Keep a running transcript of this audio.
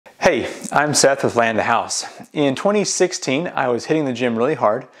Hey, I'm Seth with Land to House. In 2016, I was hitting the gym really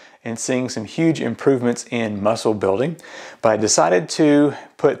hard and seeing some huge improvements in muscle building, but I decided to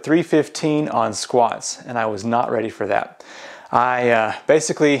put 315 on squats, and I was not ready for that. I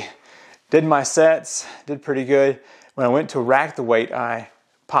basically did my sets, did pretty good. When I went to rack the weight, I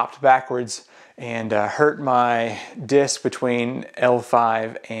popped backwards and hurt my disc between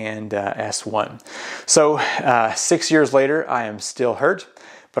L5 and S1. So 6 years later, I am still hurt,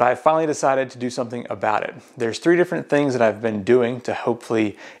 but I finally decided to do something about it. There's 3 different things that I've been doing to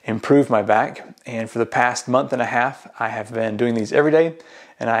hopefully improve my back. And for the past month and a half, I have been doing these every day,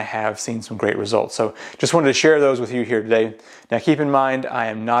 and I have seen some great results. So just wanted to share those with you here today. Now keep in mind, I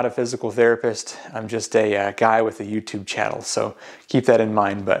am not a physical therapist. I'm just a guy with a YouTube channel. So keep that in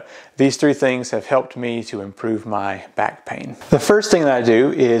mind. But these 3 things have helped me to improve my back pain. The first thing that I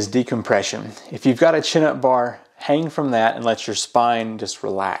do is decompression. If you've got a chin-up bar, hang from that and let your spine just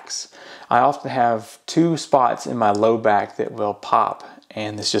relax. I often have 2 spots in my low back that will pop,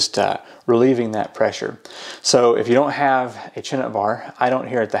 and it's just relieving that pressure. So if you don't have a chin-up bar, I don't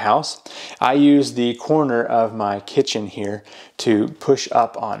here at the house, I use the corner of my kitchen here to push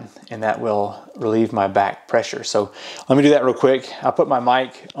up on, and that will relieve my back pressure. So let me do that real quick. I'll put my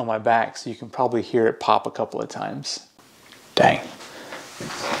mic on my back so you can probably hear it pop a couple of times. Dang.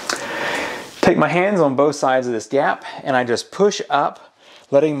 Take my hands on both sides of this gap and I just push up,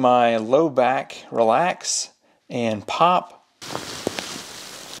 letting my low back relax and pop.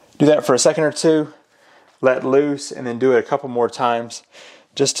 Do that for a second or 2, let loose, and then do it a couple more times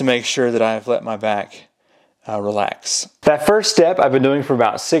just to make sure that I've let my back relax. That first step I've been doing for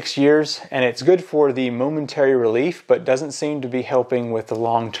about 6 years, and it's good for the momentary relief, but doesn't seem to be helping with the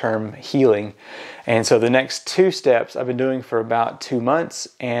long-term healing. And so the next 2 steps I've been doing for about 2 months,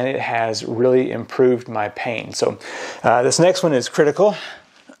 and it has really improved my pain. So this next one is critical.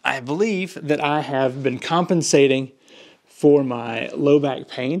 I believe that I have been compensating for my low back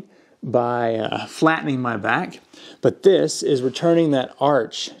pain by flattening my back, but this is returning that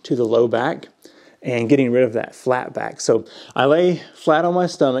arch to the low back and getting rid of that flat back. So I lay flat on my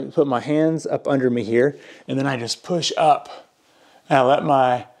stomach, put my hands up under me here, and then I just push up. And I let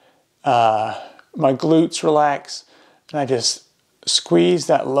my glutes relax, and I just squeeze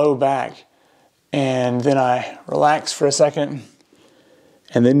that low back, and then I relax for a second,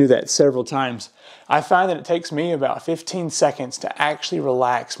 and then do that several times. I find that it takes me about 15 seconds to actually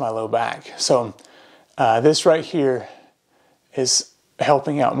relax my low back. So this right here is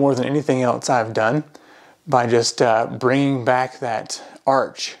helping out more than anything else I've done by just bringing back that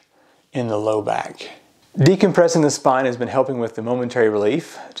arch in the low back. Decompressing the spine has been helping with the momentary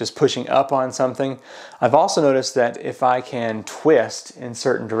relief, just pushing up on something. I've also noticed that if I can twist in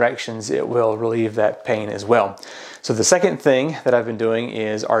certain directions, it will relieve that pain as well. So the second thing that I've been doing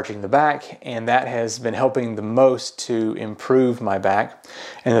is arching the back, and that has been helping the most to improve my back.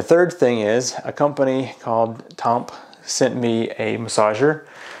 And the third thing is a company called Tomp sent me a massager,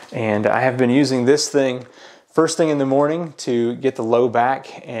 and I have been using this thing first thing in the morning to get the low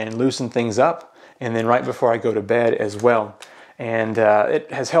back and loosen things up, and then right before I go to bed as well. And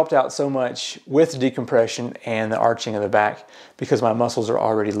it has helped out so much with decompression and the arching of the back because my muscles are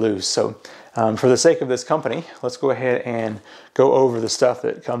already loose. So for the sake of this company, let's go ahead and go over the stuff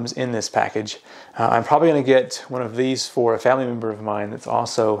that comes in this package. I'm probably going to get one of these for a family member of mine that's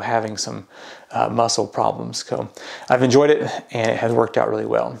also having some muscle problems. So I've enjoyed it, and it has worked out really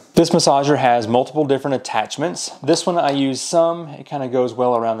well. This massager has multiple different attachments. This one I use some. It kind of goes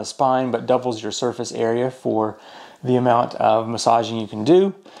well around the spine, but doubles your surface area for the amount of massaging you can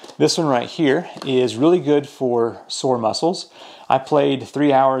do. This one right here is really good for sore muscles. I played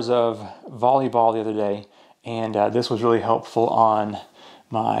 3 hours of volleyball the other day, and this was really helpful on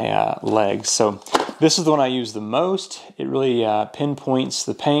my legs. So this is the one I use the most. It really pinpoints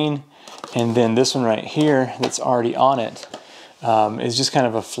the pain. And then this one right here that's already on it is just kind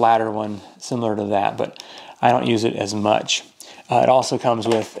of a flatter one, similar to that, but I don't use it as much. It also comes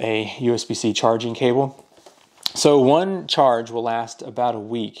with a USB-C charging cable. So one charge will last about a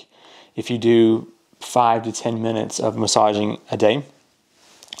week if you do 5 to 10 minutes of massaging a day.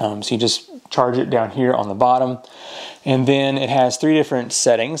 So you just charge it down here on the bottom, and then it has 3 different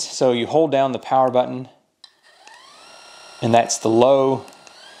settings. So you hold down the power button, and that's the low,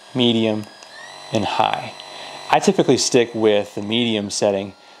 medium, and high. I typically stick with the medium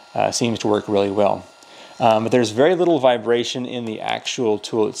setting. Seems to work really well. But there's very little vibration in the actual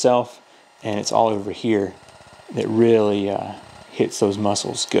tool itself, and it's all over here that really hits those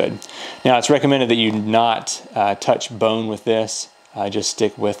muscles good. Now it's recommended that you not touch bone with this, just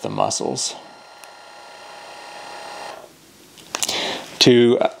stick with the muscles.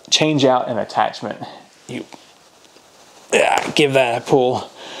 To change out an attachment, you give that a pull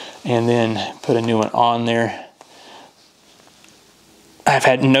and then put a new one on there. I've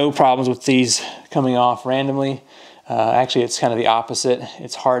had no problems with these coming off randomly. Actually, it's kind of the opposite.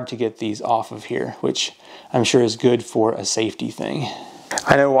 It's hard to get these off of here, which I'm sure is good for a safety thing.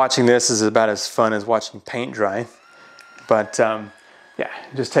 I know watching this is about as fun as watching paint dry, but yeah,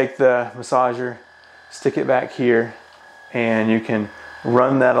 just take the massager, stick it back here, and you can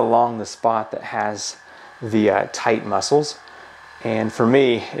run that along the spot that has the tight muscles. And for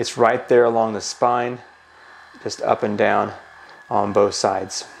me, it's right there along the spine, just up and down on both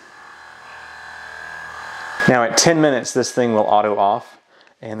sides. Now at 10 minutes, this thing will auto off,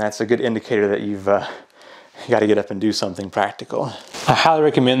 and that's a good indicator that you've got to get up and do something practical. I highly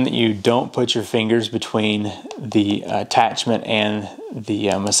recommend that you don't put your fingers between the attachment and the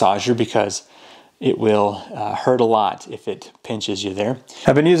massager, because it will hurt a lot if it pinches you there.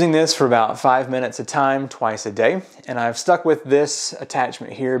 I've been using this for about 5 minutes a time, twice a day, and I've stuck with this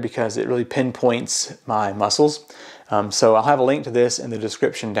attachment here because it really pinpoints my muscles. So I'll have a link to this in the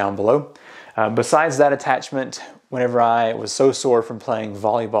description down below. Besides that attachment, whenever I was so sore from playing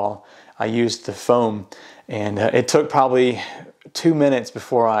volleyball, I used the foam, and it took probably 2 minutes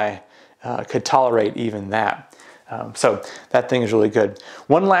before I could tolerate even that. So that thing is really good.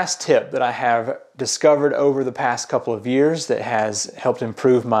 One last tip that I have discovered over the past couple of years that has helped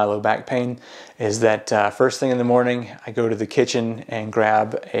improve my low back pain is that first thing in the morning, I go to the kitchen and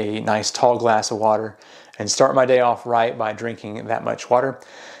grab a nice tall glass of water and start my day off right by drinking that much water.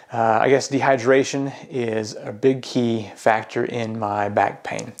 I guess dehydration is a big key factor in my back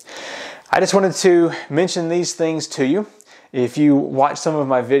pain. I just wanted to mention these things to you. If you watch some of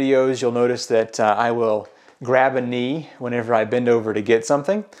my videos, you'll notice that I will grab a knee whenever I bend over to get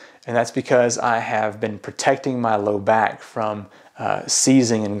something, and that's because I have been protecting my low back from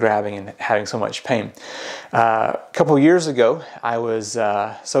seizing and grabbing and having so much pain. A couple years ago, I was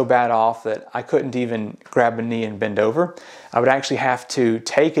so bad off that I couldn't even grab a knee and bend over. I would actually have to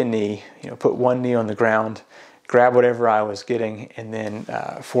take a knee, put one knee on the ground, grab whatever I was getting, and then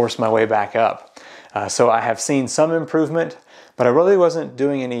force my way back up. So I have seen some improvement, but I really wasn't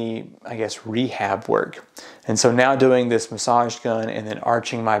doing any, I guess, rehab work. And so now doing this massage gun and then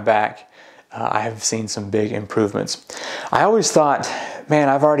arching my back, I have seen some big improvements. I always thought, man,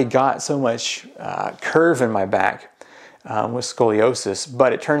 I've already got so much curve in my back with scoliosis,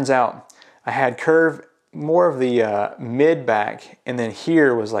 but it turns out I had curve more of the mid back, and then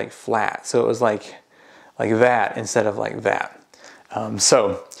here was like flat. So it was like that instead of like that.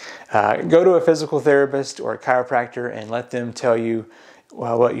 So go to a physical therapist or a chiropractor and let them tell you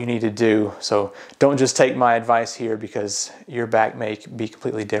what you need to do. So don't just take my advice here, because your back may be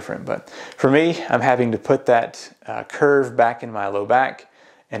completely different. But for me, I'm having to put that curve back in my low back,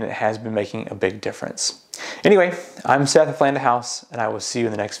 and it has been making a big difference. Anyway, I'm Seth with Land House, and I will see you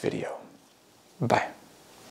in the next video. Bye.